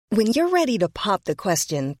When you're ready to pop the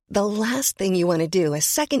question, the last thing you want to do is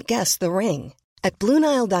second-guess the ring. At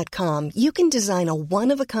BlueNile.com, you can design a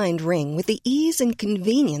one-of-a-kind ring with the ease and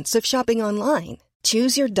convenience of shopping online.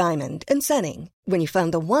 Choose your diamond and setting. When you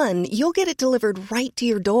find the one, you'll get it delivered right to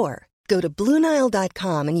your door. Go to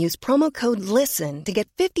BlueNile.com and use promo code LISTEN to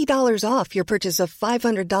get $50 off your purchase of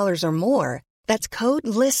 $500 or more. That's code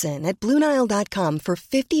LISTEN at BlueNile.com for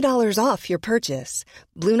 $50 off your purchase.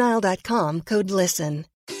 BlueNile.com, code LISTEN.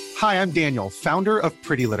 Hi, I'm Daniel, founder of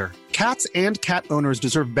Pretty Litter. Cats and cat owners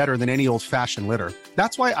deserve better than any old-fashioned litter.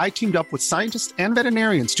 That's why I teamed up with scientists and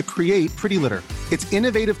veterinarians to create Pretty Litter. Its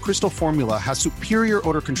innovative crystal formula has superior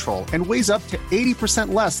odor control and weighs up to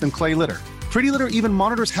 80% less than clay litter. Pretty Litter even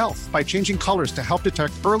monitors health by changing colors to help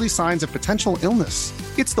detect early signs of potential illness.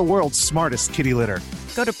 It's the world's smartest kitty litter.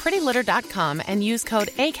 Go to prettylitter.com and use code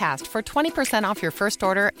ACAST for 20% off your first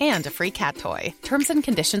order and a free cat toy. Terms and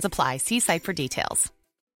conditions apply. See site for details.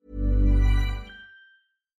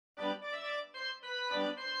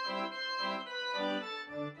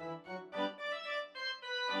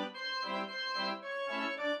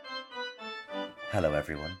 Hello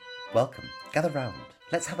everyone, welcome, gather round,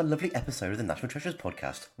 let's have a lovely episode of the National Treasures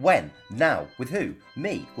podcast. When? Now? With who?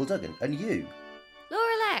 Me, Will Duggan, and you.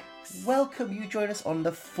 Laura Lex. Welcome, you join us on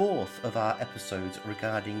the fourth of our episodes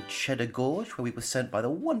regarding Cheddar Gorge, where we were sent by the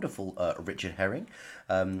wonderful Richard Herring.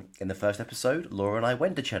 In the first episode, Laura and I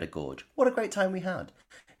went to Cheddar Gorge. What a great time we had.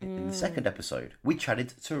 In the second episode, we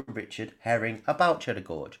chatted to Richard Herring about Cheddar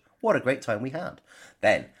Gorge. What a great time we had.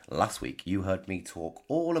 Then, last week, you heard me talk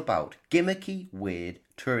all about gimmicky, weird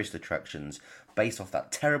tourist attractions based off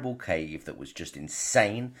that terrible cave that was just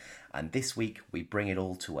insane. And this week, we bring it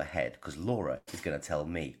all to a head because Laura is going to tell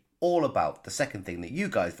me all about the second thing that you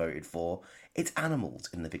guys voted for. It's animals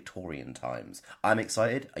in the Victorian times. I'm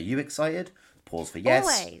excited. Are you excited? Pause for yes.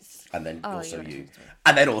 Always. And then also you.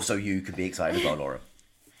 And then also you can be excited as well, Laura.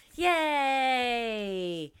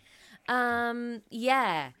 Yay!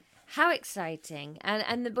 Yeah. How exciting.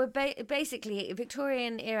 Basically,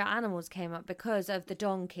 Victorian era animals came up because of the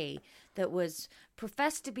donkey that was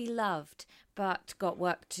professed to be loved but got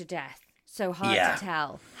worked to death. So hard to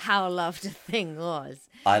tell how loved a thing was.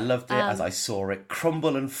 I loved it as I saw it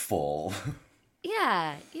crumble and fall.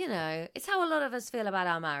 Yeah, you know, it's how a lot of us feel about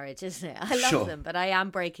our marriage, isn't it? I love them, but I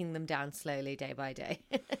am breaking them down slowly day by day.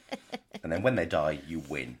 And then when they die, you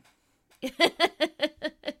win.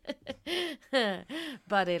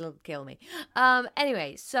 But it'll kill me.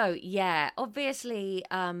 Anyway, so yeah, obviously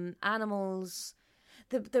animals,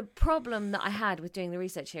 the problem that I had with doing the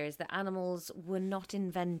research here is that animals were not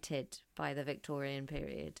invented by the Victorian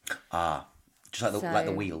period. Just like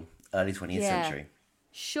the wheel, early 20th century.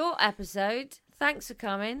 Short episode. Thanks for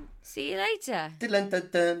coming. See you later. It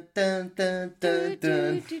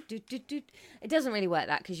doesn't really work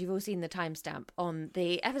that because you've all seen the timestamp on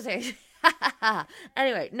the episode.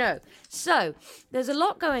 Anyway, no. So there's a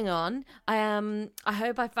lot going on. I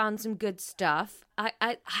hope I found some good stuff.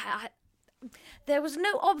 There was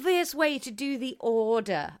no obvious way to do the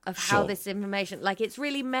order of how this information. Like, it's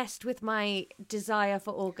really messed with my desire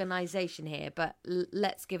for organisation here. But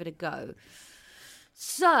let's give it a go.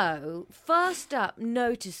 So, first up,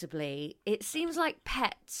 noticeably, it seems like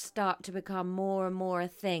pets start to become more and more a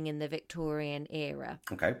thing in the Victorian era.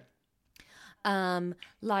 Okay.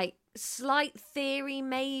 Like, slight theory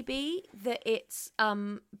maybe that it's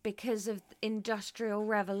because of industrial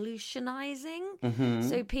revolutionizing. Mm-hmm.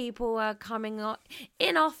 So people are coming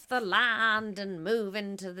in off the land and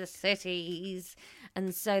moving to the cities.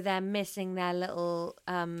 And so they're missing their little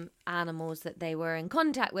animals that they were in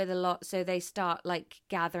contact with a lot. So they start like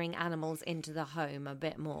gathering animals into the home a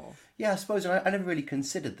bit more. Yeah, I suppose. I never really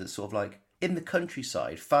considered that sort of like in the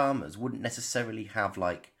countryside, farmers wouldn't necessarily have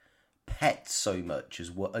like pets so much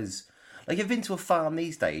as like you've been to a farm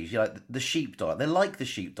these days, you're like the sheepdog. They like the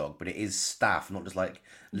sheepdog, but it is staff, not just like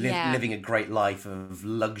living a great life of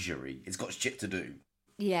luxury. It's got shit to do.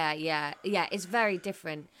 Yeah, it's very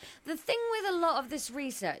different. The thing with a lot of this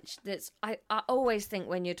research that's I always think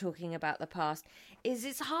when you're talking about the past is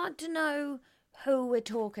it's hard to know who we're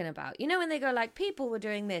talking about. You know, when they go like, people were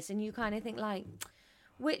doing this, and you kind of think like,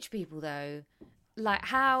 which people though? Like,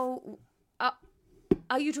 how...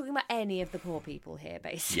 are you talking about any of the poor people here,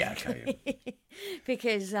 basically? Yeah, okay.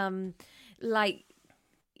 Because, like...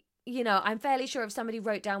 You know, I'm fairly sure if somebody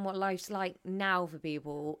wrote down what life's like now for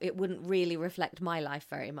people, it wouldn't really reflect my life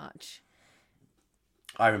very much.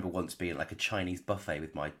 I remember once being at like a Chinese buffet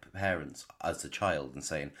with my parents as a child and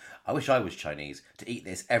saying, I wish I was Chinese to eat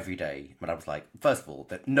this every day. But I was like, first of all,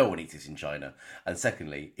 that no one eats this in China. And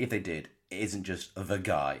secondly, if they did, it isn't just the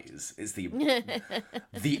guys, it's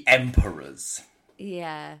the emperors.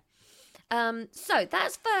 Yeah. So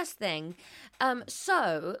that's first thing.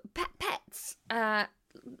 So pets.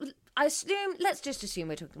 Let's just assume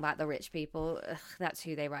we're talking about the rich people. Ugh, that's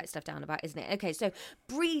who they write stuff down about, isn't it? Okay, so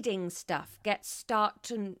breeding stuff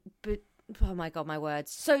oh my God, my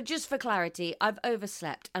words. So just for clarity, I've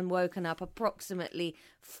overslept and woken up approximately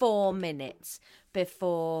 4 minutes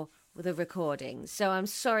before the recording. So I'm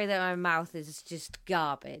sorry that my mouth is just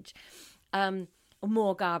garbage.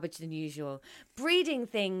 More garbage than usual. Breeding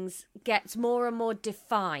things gets more and more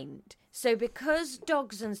defined. So because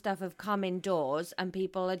dogs and stuff have come indoors and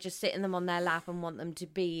people are just sitting them on their lap and want them to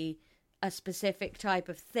be a specific type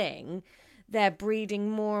of thing, they're breeding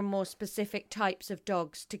more and more specific types of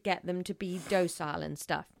dogs to get them to be docile and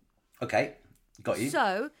stuff. Okay, got you.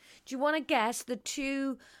 So, do you want to guess the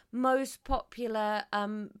 2 most popular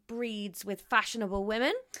breeds with fashionable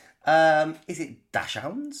women? Is it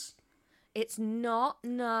dachshunds? It's not,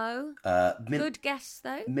 no. Good guess,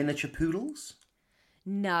 though. Miniature poodles?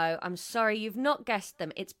 No, I'm sorry, you've not guessed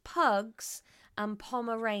them. It's pugs and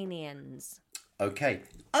Pomeranians. Okay.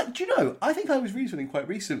 Do you know, I think I was reading something quite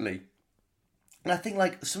recently. And I think,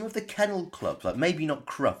 like, some of the kennel clubs, like, maybe not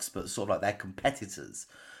Crufts, but sort of like their competitors,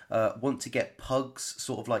 want to get pugs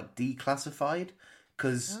sort of, like, declassified.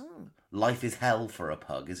 Because life is hell for a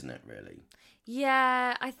pug, isn't it, really?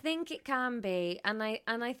 Yeah, I think it can be. And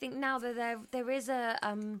I think now that there is a,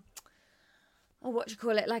 what do you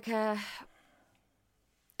call it, like a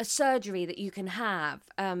surgery that you can have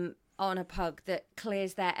on a pug that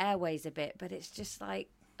clears their airways a bit. But it's just like,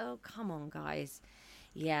 oh, come on, guys.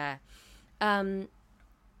 Yeah. But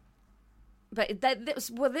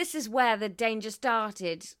this is where the danger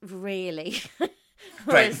started, really.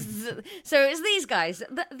 Right. So it's these guys,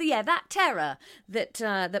 that terror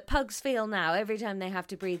that pugs feel now every time they have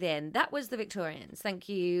to breathe in. That was the Victorians. Thank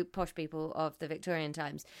you, posh people of the Victorian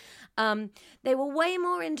times. They were way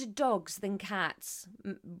more into dogs than cats,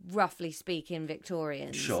 roughly speaking,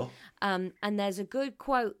 Victorians. Sure. And there's a good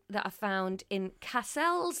quote that I found in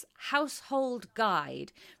Cassell's Household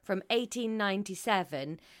Guide from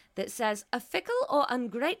 1897 that says, "A fickle or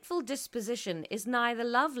ungrateful disposition is neither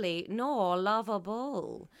lovely nor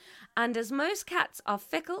lovable. And as most cats are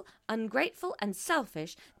fickle, ungrateful and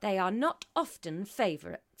selfish, they are not often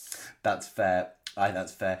favourites." That's fair.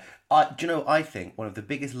 That's fair. Do you know, I think one of the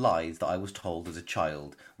biggest lies that I was told as a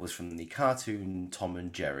child was from the cartoon Tom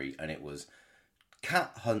and Jerry, and it was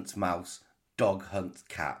cat hunts mouse, dog hunts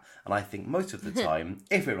cat. And I think most of the time,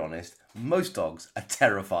 if we're honest, most dogs are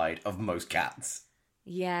terrified of most cats.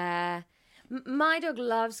 Yeah. My dog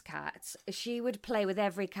loves cats. She would play with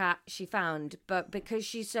every cat she found, but because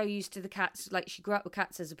she's so used to the cats, like she grew up with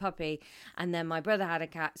cats as a puppy, and then my brother had a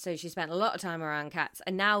cat, so she spent a lot of time around cats.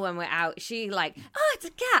 And now when we're out, she like, oh, it's a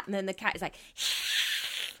cat, and then the cat is like,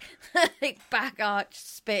 like back arch,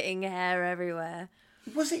 spitting hair everywhere.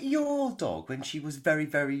 Was it your dog when she was very,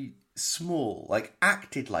 very small, like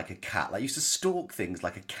acted like a cat, like used to stalk things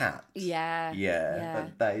like a cat? Yeah.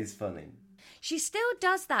 That is funny. She still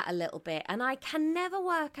does that a little bit, and I can never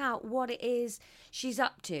work out what it is she's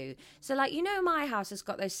up to. So, like, you know, my house has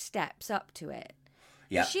got those steps up to it.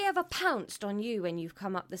 Yeah. Has she ever pounced on you when you've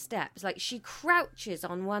come up the steps? Like, she crouches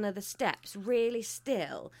on one of the steps really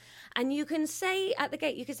still. And you can say at the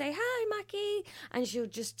gate, you can say, "Hi, Mackie," and she'll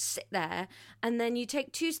just sit there. And then you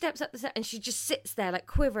take 2 steps up the step and she just sits there, like,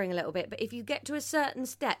 quivering a little bit. But if you get to a certain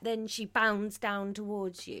step, then she bounds down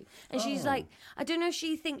towards you. And she's like, I don't know if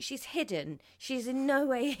she thinks she's hidden. She's in no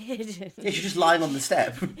way hidden. Yeah, she's just lying on the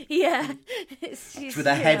step. Yeah. With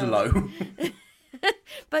her head low.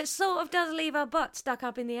 But sort of does leave her butt stuck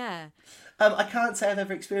up in the air. I can't say I've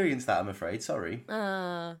ever experienced that, I'm afraid. Sorry.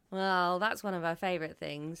 Well, that's one of our favourite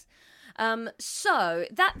things. So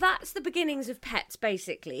that's the beginnings of pets,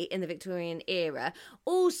 basically, in the Victorian era.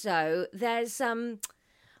 Also, there's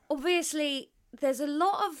obviously there's a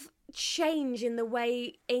lot of change in the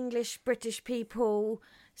way British people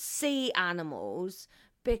see animals,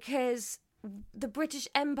 because the British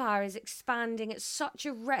Empire is expanding at such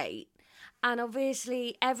a rate. And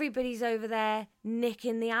obviously, everybody's over there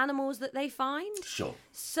nicking the animals that they find. Sure.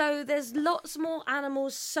 So there's lots more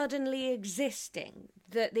animals suddenly existing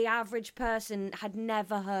that the average person had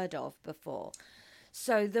never heard of before.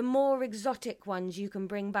 So the more exotic ones you can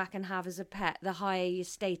bring back and have as a pet, the higher your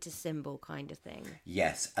status symbol kind of thing.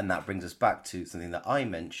 Yes, and that brings us back to something that I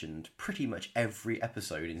mentioned pretty much every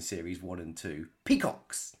episode in series 1 and 2.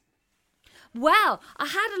 Peacocks. Well, I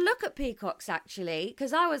had a look at peacocks, actually,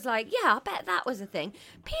 because I was like, yeah, I bet that was a thing.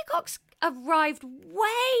 Peacocks arrived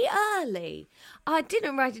way early. I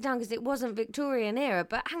didn't write it down because it wasn't Victorian era,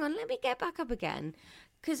 but hang on, let me get back up again.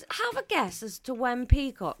 Because have a guess as to when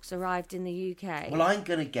peacocks arrived in the UK. Well, I'm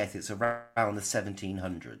going to guess it's around the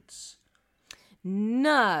 1700s.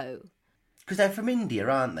 No. Because they're from India,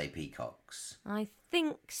 aren't they, peacocks? I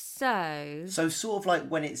think so. So sort of like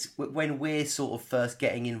when we're sort of first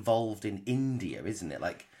getting involved in India, isn't it?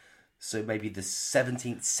 Like, so maybe the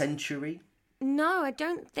 17th century? No, I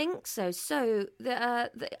don't think so. So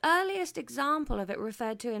the earliest example of it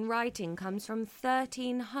referred to in writing comes from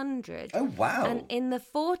 1300. Oh, wow. And in the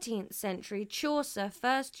 14th century, Chaucer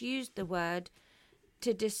first used the word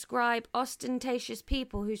to describe ostentatious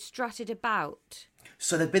people who strutted about.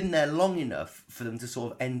 So they've been there long enough for them to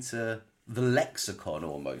sort of enter the lexicon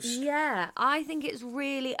almost. Yeah, I think it's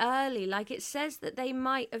really early. Like, it says that they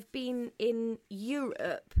might have been in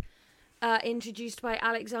Europe, introduced by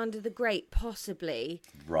Alexander the Great, possibly.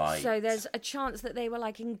 Right. So there's a chance that they were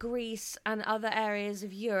like in Greece and other areas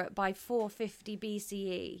of Europe by 450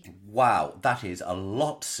 BCE. Wow, that is a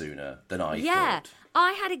lot sooner than I thought.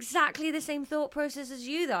 I had exactly the same thought process as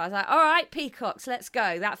you, though. I was like, all right, peacocks, let's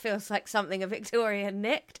go. That feels like something a Victorian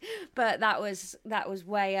nicked, but that was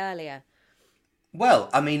way earlier. Well,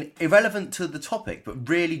 I mean, irrelevant to the topic, but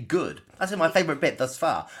really good. That's my favourite bit thus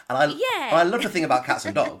far. And I love the thing about cats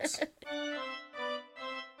and dogs.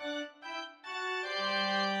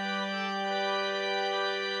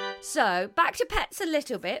 So, back to pets a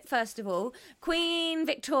little bit, first of all. Queen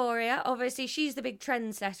Victoria, obviously, she's the big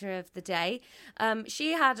trendsetter of the day.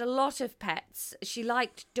 She had a lot of pets. She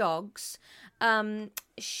liked dogs.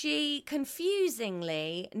 She,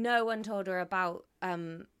 confusingly, no one told her about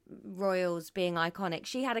royals being iconic.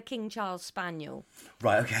 She had a King Charles Spaniel.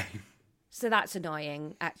 Right, okay. So that's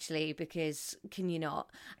annoying, actually, because can you not?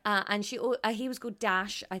 And he was called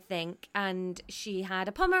Dash, I think, and she had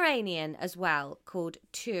a Pomeranian as well called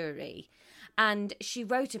Turi. And she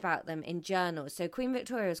wrote about them in journals. So Queen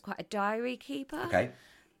Victoria was quite a diary keeper. Okay.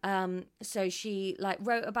 So she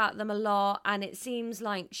wrote about them a lot, and it seems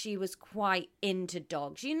like she was quite into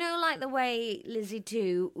dogs. You know, like the way Lizzie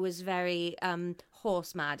too was very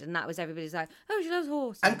horse mad, and that was everybody's like, oh, she loves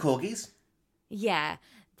horses. And corgis. Yeah.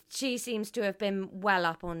 She seems to have been well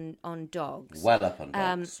up on dogs. Well up on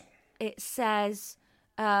dogs. It says,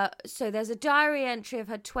 so there's a diary entry of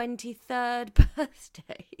her 23rd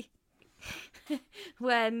birthday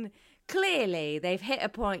when clearly they've hit a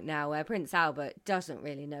point now where Prince Albert doesn't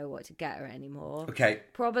really know what to get her anymore. Okay.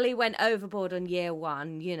 Probably went overboard on year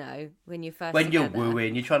one, you know, when you first When you're get there.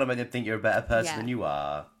 wooing, you're trying to make them think you're a better person Yeah. than you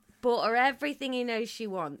are. Bought her everything he knows she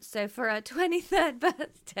wants. So for her 23rd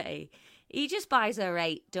birthday, he just buys her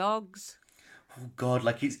 8 dogs. Oh God,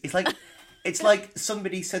 like it's like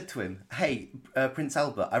somebody said to him, "Hey, Prince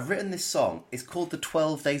Albert, I've written this song. It's called The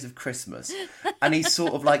 12 Days of Christmas," and he's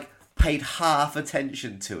sort of like paid half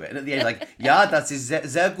attention to it, and at the end, like, "Yeah, that is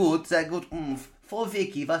sehr gut, sehr gut. For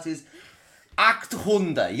Vicky, that is Act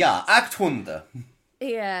 100. Yeah, Act 100."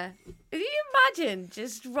 Yeah. Can you imagine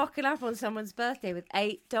just rocking up on someone's birthday with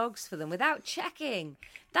 8 dogs for them without checking?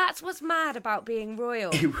 That's what's mad about being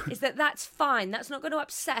royal, is that's fine. That's not going to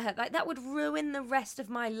upset her. Like, that would ruin the rest of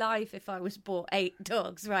my life if I was bought 8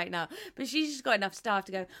 dogs right now. But she's just got enough staff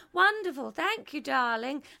to go, wonderful, thank you,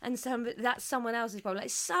 darling. And that's someone else's problem. Like,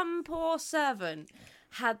 some poor servant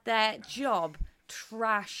had their job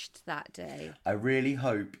trashed that day. I really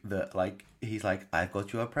hope that, like, he's like, "I've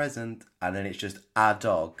got you a present," and then it's just a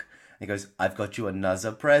dog. And he goes, "I've got you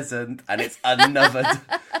another present," and it's another.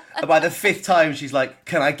 And by the 5th time, she's like,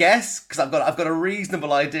 "Can I guess? Because I've got a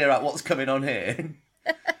reasonable idea about what's coming on here."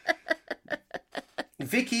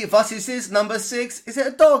 Vicky, what is this? Number 6? Is it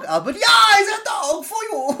a dog, Albert? Yeah, it's a dog for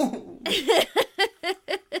you.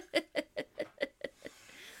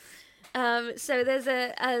 So there's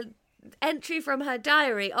a entry from her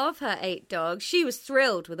diary of her 8 dogs. She was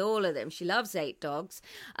thrilled with all of them. She loves 8 dogs.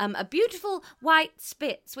 A beautiful white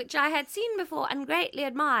Spitz, which I had seen before and greatly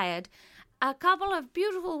admired. A couple of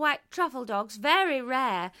beautiful white truffle dogs, very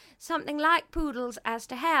rare, something like poodles as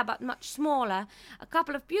to hair but much smaller. A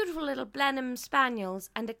couple of beautiful little Blenheim spaniels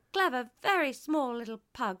and a clever, very small little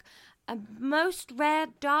pug. A most rare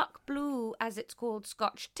dark blue, as it's called,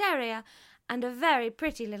 Scotch terrier, and a very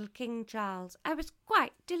pretty little King Charles. I was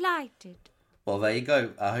quite delighted. Well, there you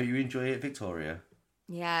go. I hope you enjoy it, Victoria.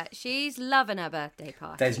 Yeah, she's loving her birthday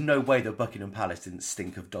party. There's no way that Buckingham Palace didn't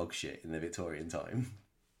stink of dog shit in the Victorian time.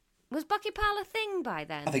 Was Bucky Pal a thing by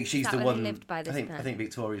then? I think she's Is that the when one. he lived by this I time? think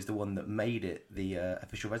Victoria's the one that made it the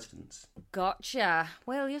official residence. Gotcha.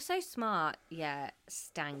 Well, you're so smart. Yeah,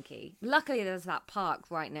 stanky. Luckily, there's that park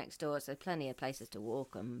right next door, so plenty of places to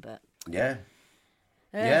walk them. But Yeah.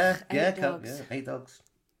 ugh, Yeah, 8 dogs. yeah, 8 dogs.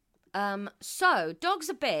 So dogs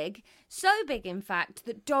are big, so big in fact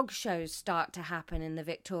that dog shows start to happen in the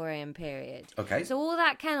Victorian period. Okay. So all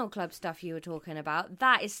that kennel club stuff you were talking about,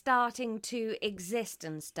 that is starting to exist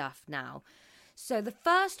and stuff now. So the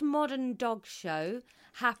first modern dog show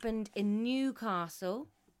happened in Newcastle.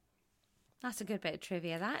 That's a good bit of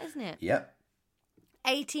trivia, that, isn't it? Yep.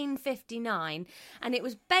 1859, and it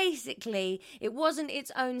was basically, it wasn't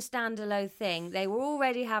its own standalone thing. They were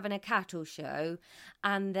already having a cattle show,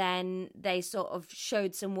 and then they sort of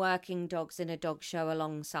showed some working dogs in a dog show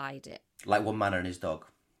alongside it. Like One Man and His Dog.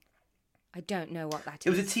 I don't know what that It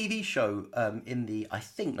is. was a TV show in the, I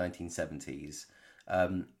think, 1970s,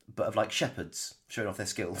 but of like shepherds showing off their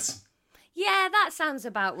skills. Yeah, that sounds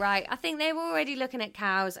about right. I think they were already looking at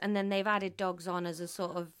cows, and then they've added dogs on as a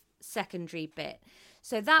sort of secondary bit.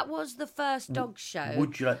 So that was the first dog show.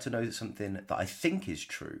 Would you like to know something that I think is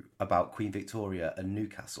true about Queen Victoria and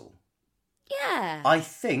Newcastle? Yeah.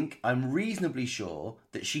 I'm reasonably sure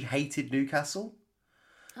that she hated Newcastle.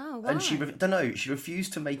 Oh, wow. And she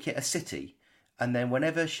refused to make it a city. And then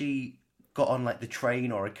whenever she got on like the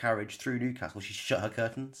train or a carriage through Newcastle, she shut her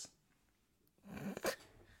curtains.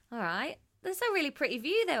 All right. There's a really pretty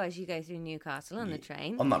view, though, as you go through Newcastle on the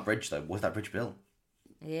train. On that bridge, though, was that bridge built?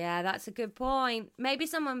 Yeah, that's a good point. Maybe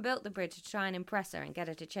someone built the bridge to try and impress her and get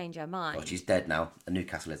her to change her mind. Well, she's dead now, and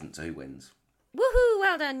Newcastle isn't, so who wins? Woohoo!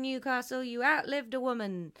 Well done, Newcastle. You outlived a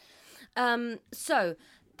woman. So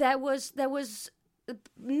there was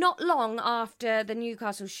not long after the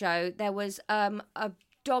Newcastle show, there was a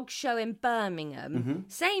dog show in Birmingham,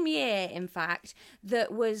 same year, in fact,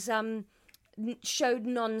 that was showed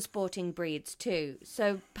non-sporting breeds too.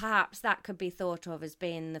 So perhaps that could be thought of as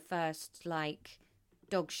being the first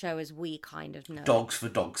dog show as we kind of know. Dogs for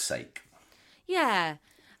dog's sake. Yeah.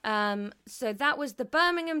 So that was the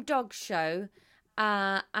Birmingham Dog Show.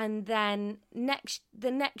 And then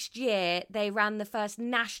the next year, they ran the first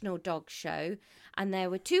National Dog Show. And there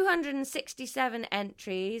were 267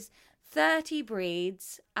 entries, 30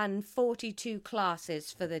 breeds, and 42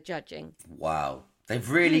 classes for the judging. Wow. They've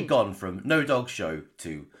really gone from no dog show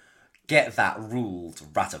to get that rules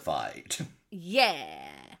ratified. Yeah.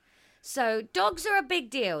 So dogs are a big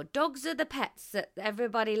deal. Dogs are the pets that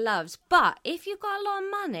everybody loves. But if you've got a lot of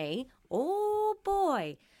money, oh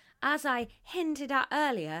boy, as I hinted at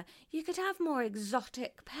earlier, you could have more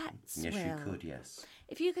exotic pets. Yes, Will. you could, yes.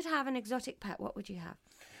 If you could have an exotic pet, what would you have?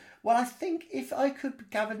 Well, I think if I could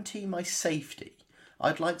guarantee my safety,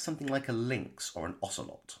 I'd like something like a lynx or an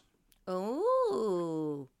ocelot.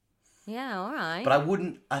 Oh, yeah, all right. But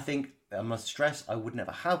I must stress, I would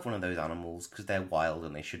never have one of those animals because they're wild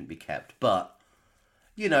and they shouldn't be kept. But,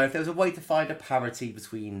 if there was a way to find a parity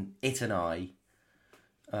between it and I,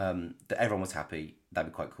 that everyone was happy,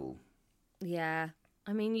 that'd be quite cool. Yeah.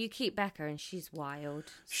 I mean, you keep Becca and she's wild.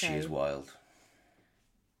 So. She is wild.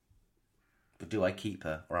 But do I keep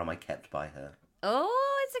her or am I kept by her?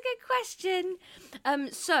 Oh, it's a good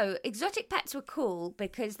question. So exotic pets were cool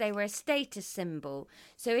because they were a status symbol.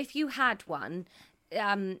 So if you had one,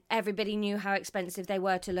 everybody knew how expensive they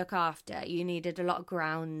were to look after. You needed a lot of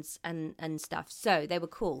grounds and stuff. So they were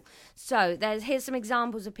cool. So here's some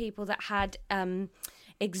examples of people that had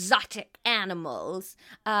exotic animals.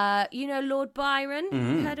 Lord Byron?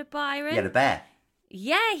 You heard of Byron? He had a bear.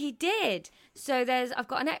 Yeah, he did. So I've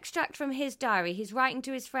got an extract from his diary. He's writing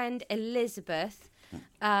to his friend Elizabeth,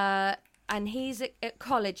 and he's at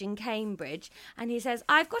college in Cambridge, and he says,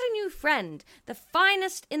 I've got a new friend, the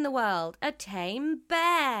finest in the world, a tame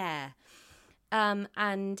bear.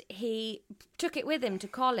 And he took it with him to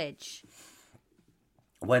college.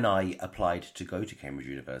 When I applied to go to Cambridge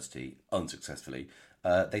University, unsuccessfully,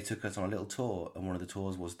 they took us on a little tour, and one of the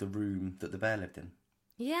tours was the room that the bear lived in.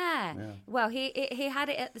 Yeah. Well, he had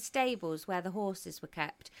it at the stables where the horses were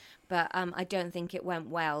kept, but I don't think it went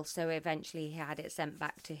well, so eventually he had it sent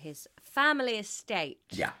back to his family estate.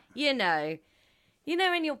 Yeah. You know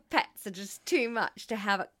when your pets are just too much to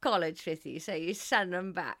have at college with you, so you send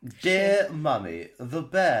them back. Dear Mummy, the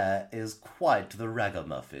bear is quite the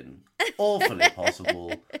ragamuffin. Awfully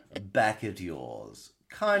possible. Back at yours.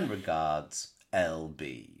 Kind regards,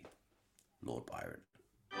 L.B. Lord Byron.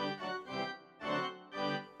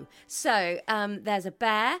 So, there's a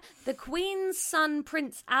bear. The Queen's son,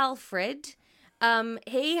 Prince Alfred,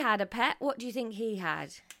 he had a pet. What do you think he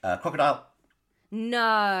had? Crocodile.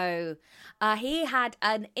 No. He had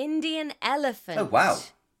an Indian elephant. Oh, wow.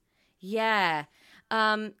 Yeah.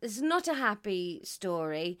 It's not a happy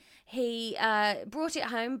story. He brought it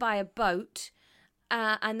home by a boat,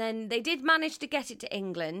 and then they did manage to get it to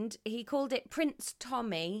England. He called it Prince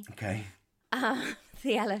Tommy. Okay.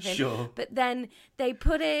 the elephant. Sure. But then they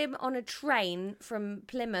put him on a train from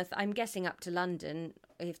Plymouth, I'm guessing up to London,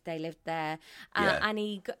 if they lived there. Yeah. And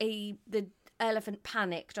the elephant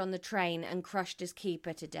panicked on the train and crushed his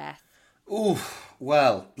keeper to death. Ooh,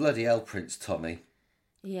 well, bloody hell, Prince Tommy.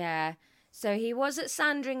 Yeah. So he was at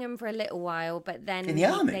Sandringham for a little while, but then... In the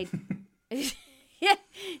army?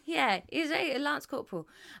 Yeah, he was a Lance Corporal.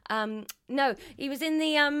 No, he was in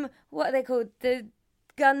the, what are they called? The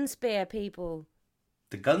gun spear people.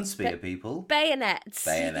 The gun spear people? Bayonets.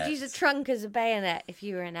 Bayonets. You could use a trunk as a bayonet if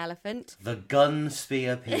you were an elephant. The gun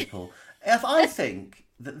spear people. If I think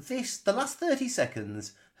that the last 30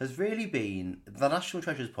 seconds has really been the National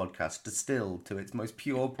Treasures podcast distilled to its most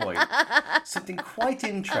pure point. Something quite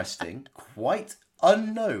interesting, quite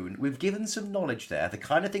unknown. We've given some knowledge there, the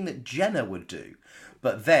kind of thing that Jenna would do.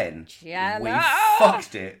 But then we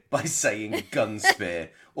fucked it by saying gun spear.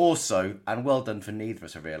 Also, and well done for neither of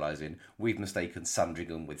us for realising, we've mistaken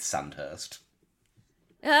Sandringham with Sandhurst.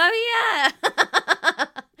 Oh, yeah.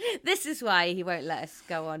 This is why he won't let us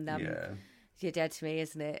go on. Yeah. You're dead to me,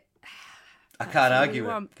 isn't it? I can't argue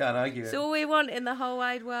it. Can't argue It's it. all we want in the whole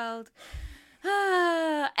wide world.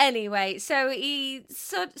 Anyway, so he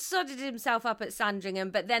sodded himself up at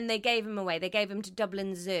Sandringham, but then they gave him away. They gave him to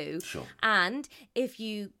Dublin Zoo. Sure. And if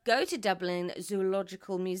you go to Dublin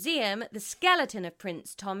Zoological Museum, the skeleton of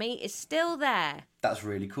Prince Tommy is still there. That's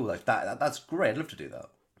really cool. That's great. I'd love to do that.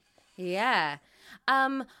 Yeah.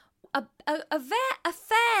 A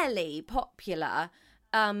fairly popular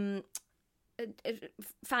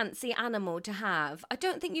fancy animal to have. I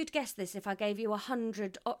don't think you'd guess this if I gave you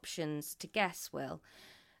 100 options to guess, Will.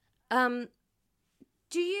 Do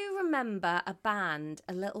you remember a band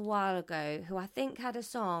a little while ago who I think had a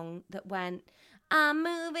song that went, I'm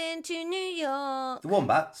moving to New York? The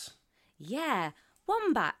Wombats. Yeah,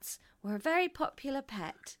 wombats were a very popular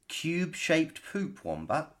pet. Cube-shaped poop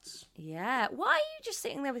wombats. Yeah. Why are you just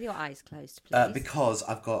sitting there with your eyes closed, please? Because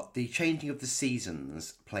I've got the changing of the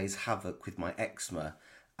seasons plays havoc with my eczema,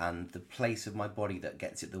 and the place of my body that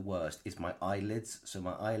gets it the worst is my eyelids. So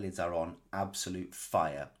my eyelids are on absolute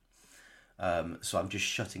fire. So I'm just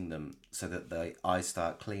shutting them so that the eyes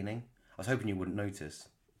start cleaning. I was hoping you wouldn't notice.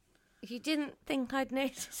 You didn't think I'd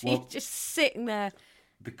notice? Well, You're just sitting there.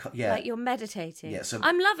 Yeah. Like you're meditating. Yeah, so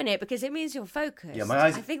I'm loving it because it means you're focused. Yeah, my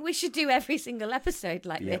eyes... I think we should do every single episode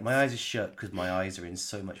like this. My eyes are shut because my eyes are in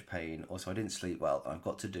so much pain. Also, I didn't sleep well. I've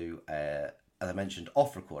got to do, as I mentioned,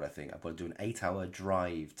 off record, I think. I've got to do an 8-hour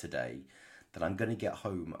drive today that I'm going to get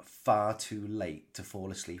home far too late to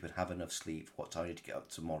fall asleep and have enough sleep. What time I need to get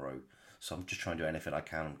up tomorrow. So I'm just trying to do anything I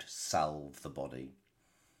can to salve the body.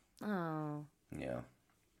 Oh. Yeah.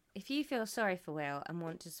 If you feel sorry for Will and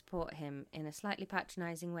want to support him in a slightly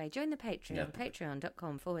patronising way, join the Patreon, Yep.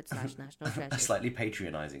 patreon.com/National Treasure. A slightly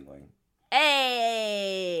patronising way.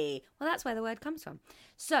 Hey! Well, that's where the word comes from.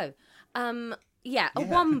 So, a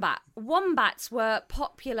wombat. Wombats were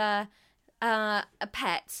popular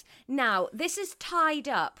pets. Now, this is tied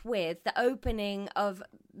up with the opening of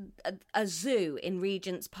a zoo in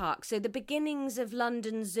Regent's Park. So the beginnings of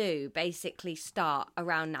London Zoo basically start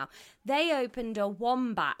around now. They opened a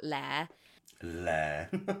wombat lair. Lair.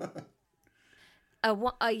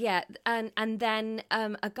 And then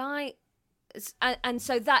a guy... And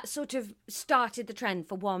so that sort of started the trend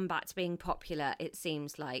for wombats being popular, it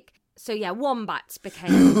seems like. So yeah, wombats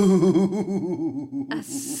became a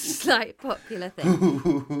slight popular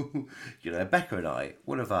thing. You know, Becca and I,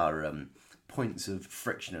 one of our points of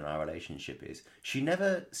friction in our relationship is she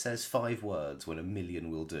never says 5 words when 1,000,000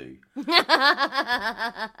 will do. And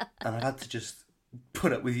I've had to just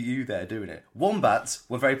put up with you there doing it. Wombats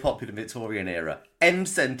were very popular in the Victorian era. End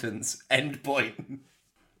sentence, end point.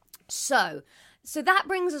 So that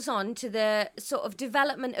brings us on to the sort of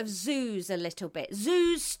development of zoos a little bit.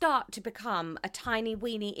 Zoos start to become a tiny,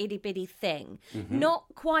 weeny, itty-bitty thing. Mm-hmm. Not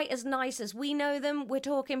quite as nice as we know them. We're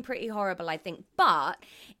talking pretty horrible, I think. But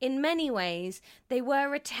in many ways, they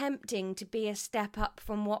were attempting to be a step up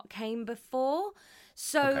from what came before.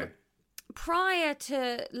 So prior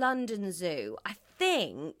to London Zoo, I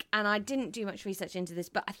think, and I didn't do much research into this,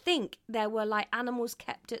 but I think there were like animals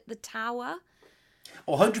kept at the Tower.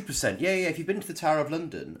 Oh, 100%. Yeah. If you've been to the Tower of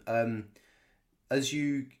London, the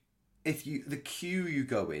queue you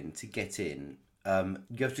go in to get in,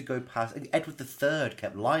 you have to go past. Edward III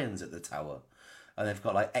kept lions at the Tower, and they've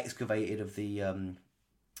got like excavated of the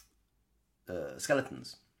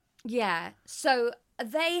skeletons. Yeah, so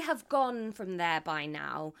they have gone from there by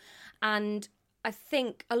now, and I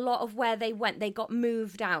think a lot of where they went, they got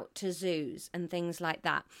moved out to zoos and things like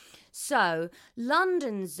that. So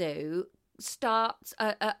London Zoo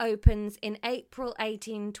opens in April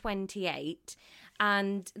 1828,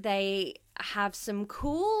 and they have some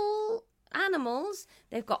cool animals.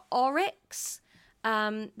 They've got oryx.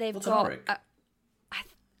 What's an oryx?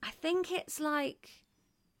 I think it's like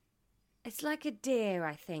a deer.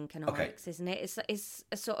 I think an oryx, isn't it? It's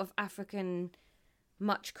a sort of African,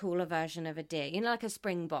 much cooler version of a deer. You know, like a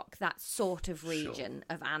springbok. That sort of region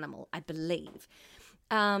of animal, I believe.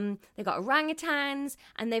 They've got orangutans,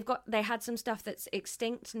 and they had some stuff that's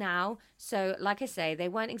extinct now. So, like I say, they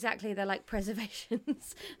weren't exactly the like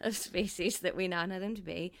preservations of species that we now know them to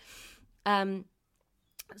be.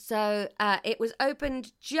 So it was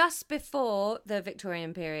opened just before the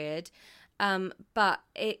Victorian period, but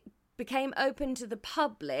it became open to the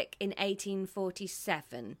public in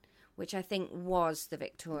 1847, which I think was the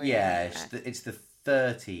Victorian. Yeah, it's the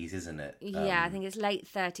 30s, isn't it? Yeah, I think it's late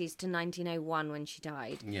 30s to 1901 when she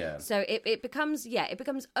died. Yeah. So it becomes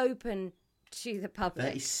open to the public.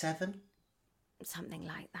 37? Something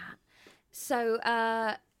like that. So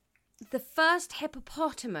the first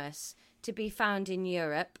hippopotamus to be found in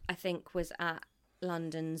Europe, I think, was at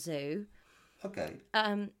London Zoo. Okay.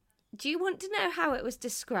 Do you want to know how it was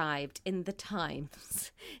described in the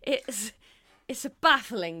Times? It's a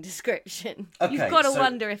baffling description. Okay, You've got to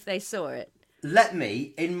wonder if they saw it. Let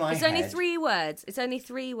me, in my head... It's only 3 words. It's only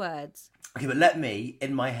 3 words. Okay, but let me,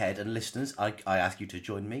 in my head, and listeners, I ask you to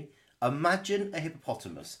join me, imagine a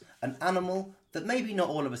hippopotamus, an animal that maybe not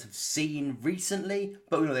all of us have seen recently,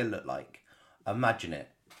 but we know what they look like. Imagine it.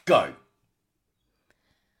 Go.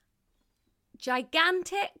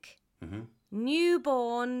 Gigantic,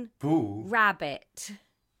 newborn rabbit.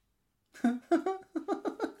 Do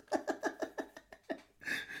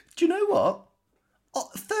you know what?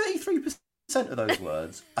 33% of those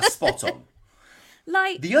words are spot on.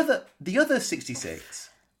 Like the other 66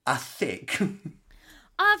 are thick.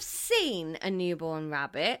 I've seen a newborn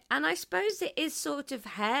rabbit, and I suppose it is sort of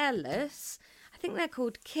hairless. I think they're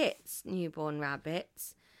called kits, newborn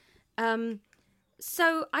rabbits.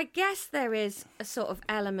 So I guess there is a sort of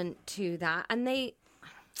element to that, and I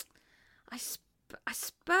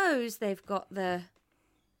suppose they've got the.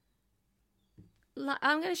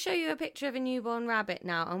 I'm going to show you a picture of a newborn rabbit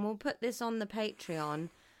now, and we'll put this on the Patreon.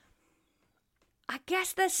 I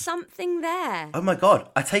guess there's something there. Oh my god,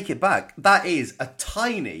 I take it back. That is a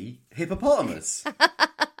tiny hippopotamus.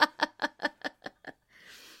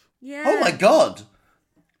 Yeah. Oh my god.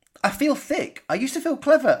 I feel thick. I used to feel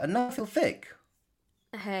clever, and now I feel thick.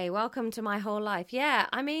 Hey, welcome to my whole life. Yeah,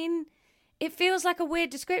 I mean, it feels like a weird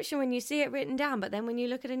description when you see it written down, but then when you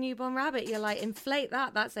look at a newborn rabbit, you're like, inflate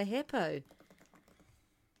that. That's a hippo.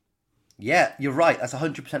 Yeah, you're right. That's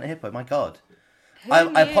 100% a hippo. My god. Who I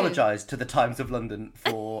knew? apologise to the Times of London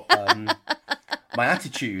for my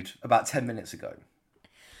attitude about 10 minutes ago.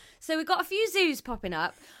 So we've got a few zoos popping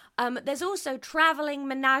up. There's also travelling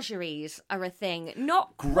menageries are a thing.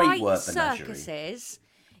 Not Great quite word, menagerie. circuses.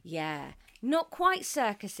 Yeah, not quite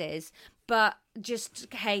circuses, but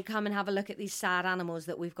just, hey, come and have a look at these sad animals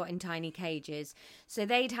that we've got in tiny cages. So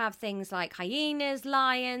they'd have things like hyenas,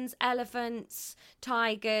 lions, elephants,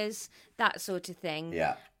 tigers, that sort of thing.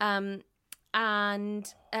 Yeah.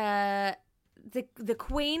 And the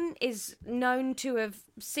Queen is known to have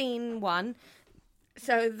seen one.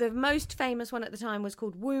 So the most famous one at the time was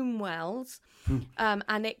called Wombwell's,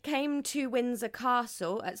 and it came to Windsor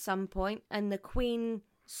Castle at some point, and the Queen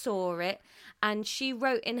saw it, and she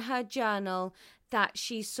wrote in her journal that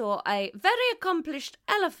she saw a very accomplished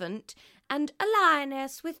elephant and a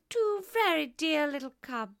lioness with 2 very dear little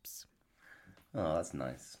cubs. Oh, that's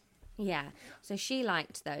nice. Yeah, so she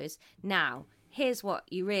liked those. Now, here's what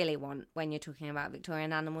you really want when you're talking about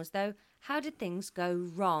Victorian animals, though. How did things go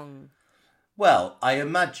wrong? Well, I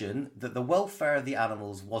imagine that the welfare of the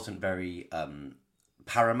animals wasn't very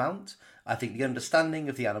paramount. I think the understanding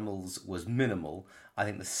of the animals was minimal. I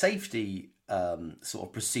think the safety sort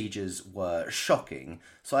of procedures were shocking.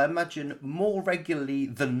 So I imagine more regularly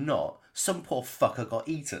than not, some poor fucker got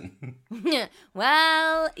eaten.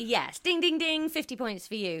 Well, yes. Ding, ding, ding. 50 points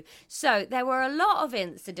for you. So there were a lot of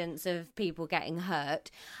incidents of people getting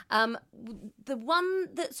hurt. The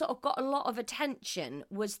one that sort of got a lot of attention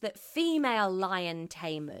was that female lion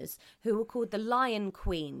tamers, who were called the Lion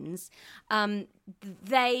Queens, when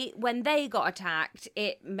they got attacked,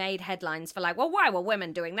 it made headlines for like, well, why were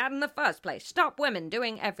women doing that in the first place? Stop women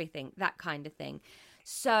doing everything, that kind of thing.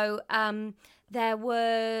 So there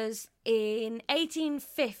was, in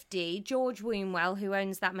 1850, George Wombwell, who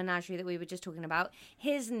owns that menagerie that we were just talking about,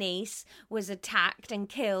 his niece was attacked and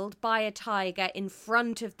killed by a tiger in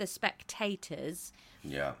front of the spectators.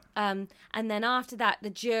 Yeah. And then after that, the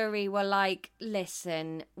jury were like,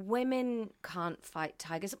 listen, women can't fight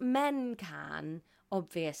tigers. Men can,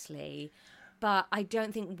 obviously, but I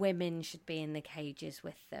don't think women should be in the cages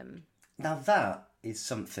with them. Now that is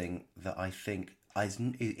something that I think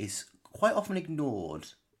is quite often ignored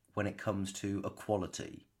when it comes to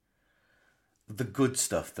equality. The good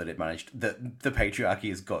stuff that it managed, that the patriarchy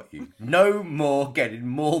has got you. No more getting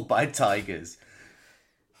mauled by tigers.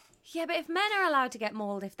 Yeah, but if men are allowed to get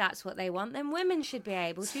mauled if that's what they want, then women should be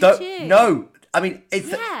able to too. No, I mean,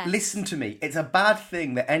 Yeah. listen to me. It's a bad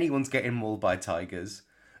thing that anyone's getting mauled by tigers.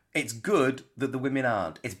 It's good that the women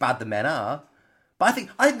aren't. It's bad the men are. But I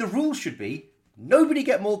think the rule should be nobody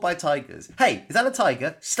get mauled by tigers. Hey, is that a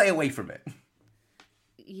tiger? Stay away from it.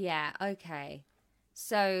 Yeah, okay.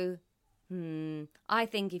 So, I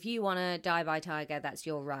think if you want to die by tiger, that's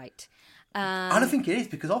your right. I don't think it is,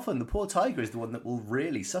 because often the poor tiger is the one that will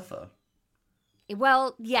really suffer.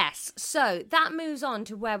 Well, yes. So that moves on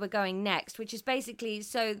to where we're going next, which is basically,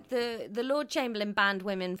 so the Lord Chamberlain banned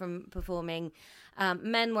women from performing.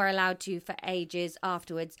 Men were allowed to for ages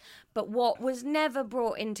afterwards. But what was never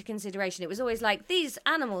brought into consideration, it was always like, these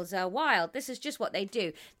animals are wild. This is just what they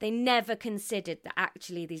do. They never considered that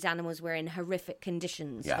actually these animals were in horrific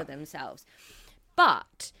conditions for themselves.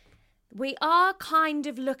 But we are kind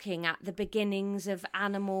of looking at the beginnings of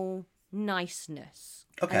animal niceness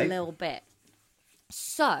a little bit.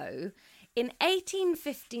 So, in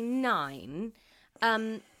 1859,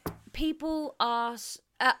 people asked...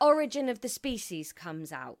 Origin of the Species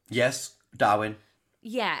comes out. Yes, Darwin.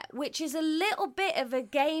 Yeah, which is a little bit of a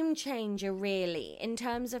game changer, really, in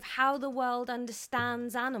terms of how the world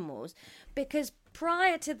understands animals. Because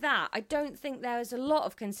prior to that, I don't think there was a lot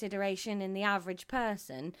of consideration in the average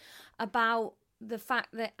person about the fact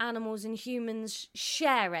that animals and humans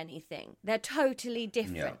share anything. They're totally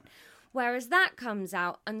different. Yeah. Whereas that comes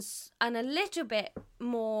out and a little bit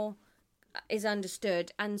more is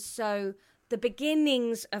understood. And so the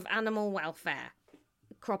beginnings of animal welfare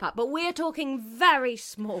crop up. But we're talking very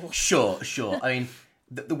small. Sure. I mean,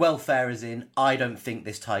 the welfare is in, I don't think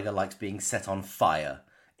this tiger likes being set on fire,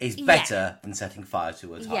 is better than setting fire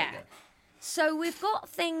to a tiger. Yeah. So we've got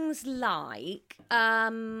things like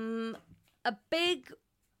a big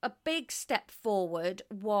step forward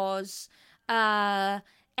was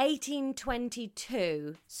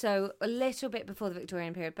 1822, so a little bit before the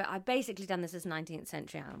Victorian period, but I've basically done this as 19th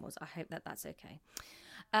century animals. I hope that's okay.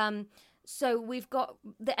 So we've got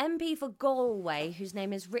the MP for Galway, whose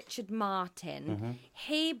name is Richard Martin. Mm-hmm.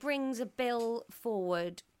 He brings a bill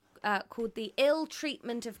forward called the Ill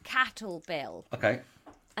Treatment of Cattle Bill. Okay.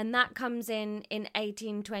 And that comes in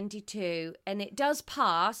 1822, and it does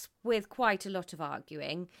pass with quite a lot of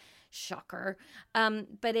arguing. Shocker.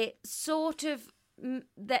 But it sort of...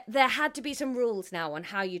 There had to be some rules now on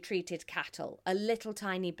how you treated cattle. A little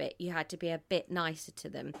tiny bit. You had to be a bit nicer to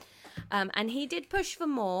them. And he did push for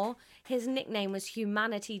more. His nickname was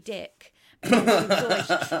Humanity Dick. Because he was always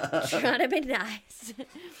trying to be nice.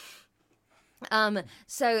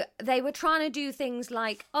 So they were trying to do things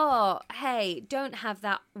like, oh, hey, don't have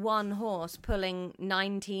that one horse pulling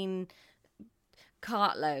 19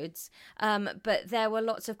 cartloads. But there were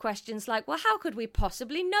lots of questions like, well, how could we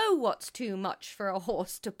possibly know what's too much for a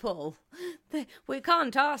horse to pull? We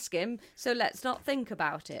can't ask him, so let's not think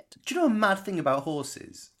about it. Do you know a mad thing about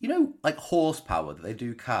horses? You know, like horsepower that they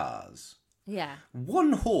do cars? Yeah.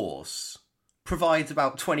 One horse provides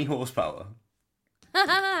about 20 horsepower.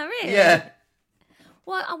 Really? Yeah.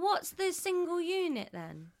 What's the single unit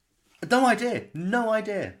then? No idea.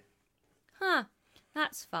 Huh.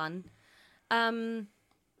 That's fun.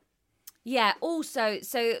 Yeah, also,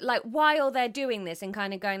 so, like, while they're doing this and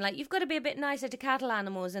kind of going, like, you've got to be a bit nicer to cattle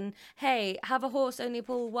animals, and, hey, have a horse only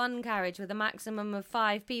pull one carriage with a maximum of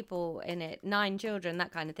 5 people in it, 9 children,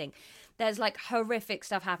 that kind of thing. There's, like, horrific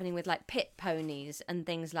stuff happening with, like, pit ponies and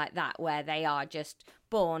things like that, where they are just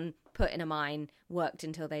born, put in a mine, worked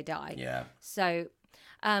until they die. Yeah. So...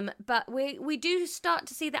 but we do start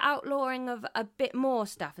to see the outlawing of a bit more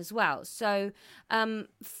stuff as well. So I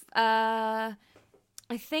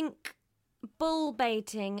think bull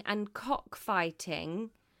baiting and cockfighting,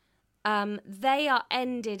 they are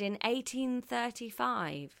ended in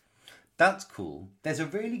 1835. That's cool. There's a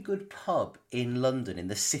really good pub in London, in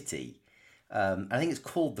the city. I think it's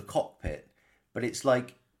called The Cockpit. But it's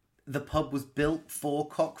like the pub was built for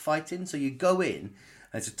cockfighting. So you go in...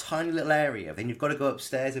 It's a tiny little area. Then you've got to go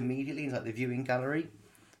upstairs immediately. It's like the viewing gallery.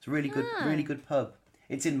 It's a really good pub.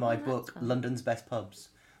 It's in my book, London's Best Pubs.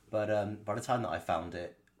 But by the time that I found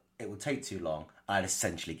it, it would take too long. I'd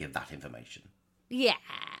essentially give that information. Yeah,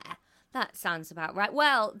 That sounds about right.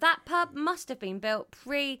 Well, that pub must have been built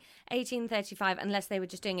pre-1835, unless they were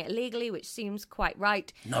just doing it illegally, which seems quite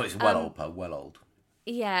right. No, it's well old pub, well old.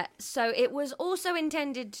 Yeah, so it was also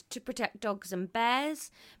intended to protect dogs and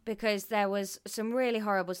bears, because there was some really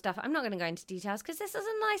horrible stuff. I'm not going to go into details because this is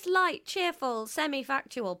a nice, light, cheerful,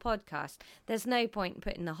 semi-factual podcast. There's no point in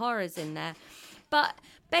putting the horrors in there. But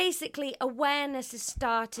basically, awareness is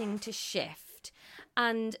starting to shift.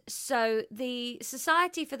 And so the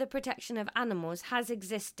Society for the Protection of Animals has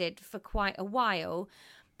existed for quite a while.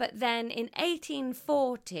 But then in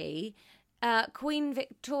 1840, Queen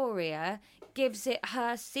Victoria gives it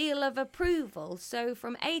her seal of approval. So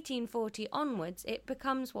from 1840 onwards, it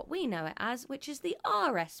becomes what we know it as, which is the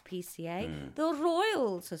RSPCA, the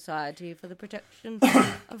Royal Society for the Protection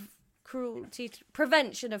of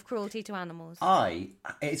Prevention of Cruelty to Animals.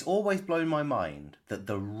 It's always blown my mind that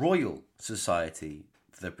the Royal Society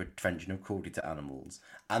for the Prevention of Cruelty to Animals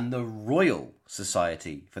and the Royal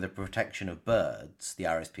Society for the Protection of Birds, the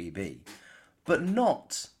RSPB, but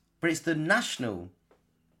it's the National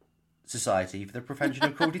Society for the Prevention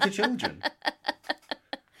of Cruelty to Children.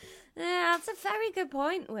 Yeah, that's a very good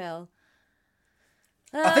point, Will.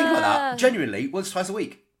 I think about that, genuinely, once, twice a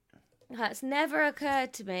week. That's never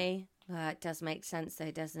occurred to me. It does make sense,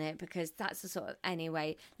 though, doesn't it? Because that's the sort of...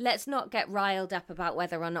 Anyway, let's not get riled up about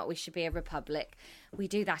whether or not we should be a republic. We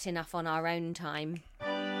do that enough on our own time.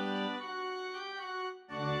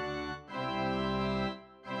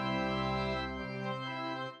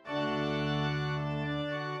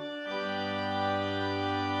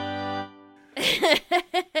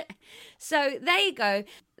 So there you go.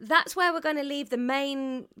 That's where we're going to leave the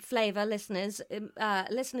main flavour, listeners who are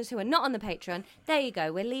not on the Patreon. There you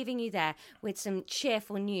go. We're leaving you there with some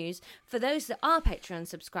cheerful news. For those that are Patreon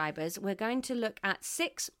subscribers, we're going to look at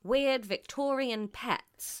 6 weird Victorian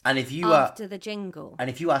pets after the jingle. And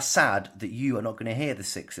if you are sad that you are not going to hear the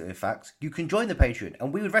 6 facts, you can join the Patreon,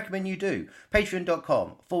 and we would recommend you do.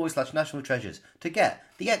 Patreon.com/National Treasures to get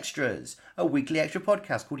the extras. A weekly extra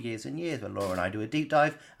podcast called Years and Years, where Laura and I do a deep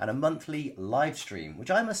dive, and a monthly live stream, which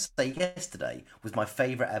I must say yesterday was my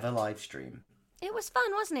favourite ever live stream. It was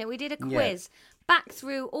fun, wasn't it? We did a quiz. Back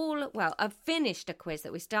through I've finished a quiz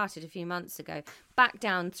that we started a few months ago, back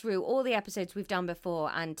down through all the episodes we've done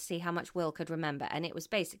before and see how much Will could remember, and it was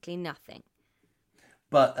basically nothing.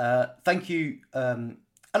 But thank you. And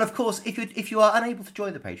of course, if you are unable to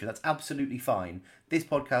join the Patreon, that's absolutely fine. This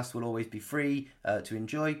podcast will always be free to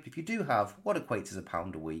enjoy. If you do have what equates as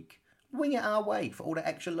 £1 a week, wing it our way for all the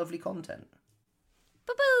extra lovely content.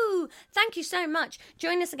 Boo-boo! Thank you so much.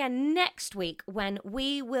 Join us again next week when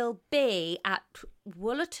we will be at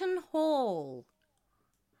Woollerton Hall.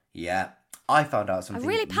 Yeah, I found out something. I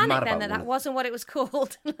really panicked then that wasn't what it was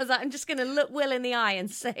called. I was like, I'm just going to look Will in the eye and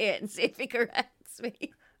say it and see if he corrects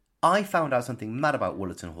me. I found out something mad about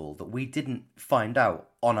Woollerton Hall that we didn't find out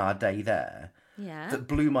on our day there. Yeah. That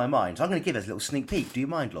blew my mind. So I'm going to give us a little sneak peek. Do you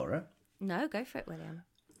mind, Laura? No, go for it, William.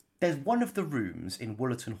 There's one of the rooms in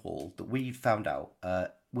Woollerton Hall that we found out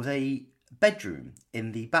was a bedroom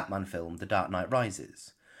in the Batman film The Dark Knight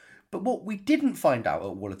Rises. But what we didn't find out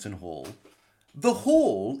at Woollerton Hall, the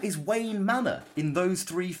hall is Wayne Manor in those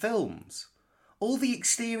 3 films. All the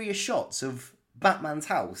exterior shots of Batman's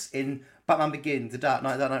house in Batman Begins, The Dark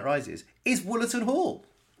Knight Rises is Woollerton Hall.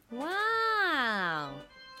 Wow.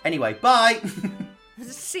 Anyway, bye.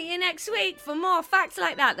 See you next week for more facts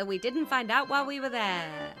like that we didn't find out while we were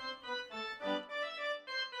there.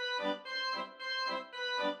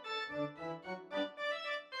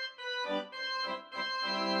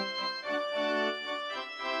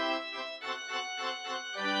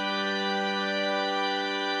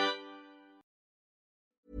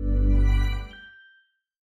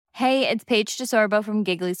 Hey, it's Paige DeSorbo from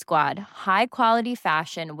Giggly Squad. High quality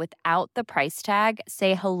fashion without the price tag.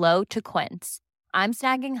 Say hello to Quince. I'm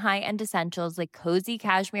snagging high-end essentials like cozy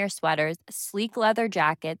cashmere sweaters, sleek leather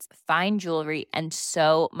jackets, fine jewelry, and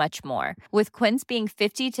so much more. With Quince being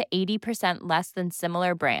 50 to 80% less than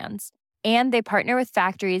similar brands. And they partner with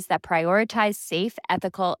factories that prioritize safe,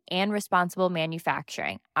 ethical, and responsible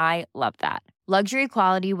manufacturing. I love that. Luxury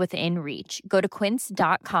quality within reach. Go to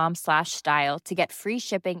quince.com/style to get free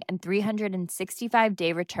shipping and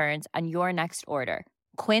 365-day returns on your next order.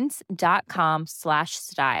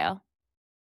 Quince.com/style.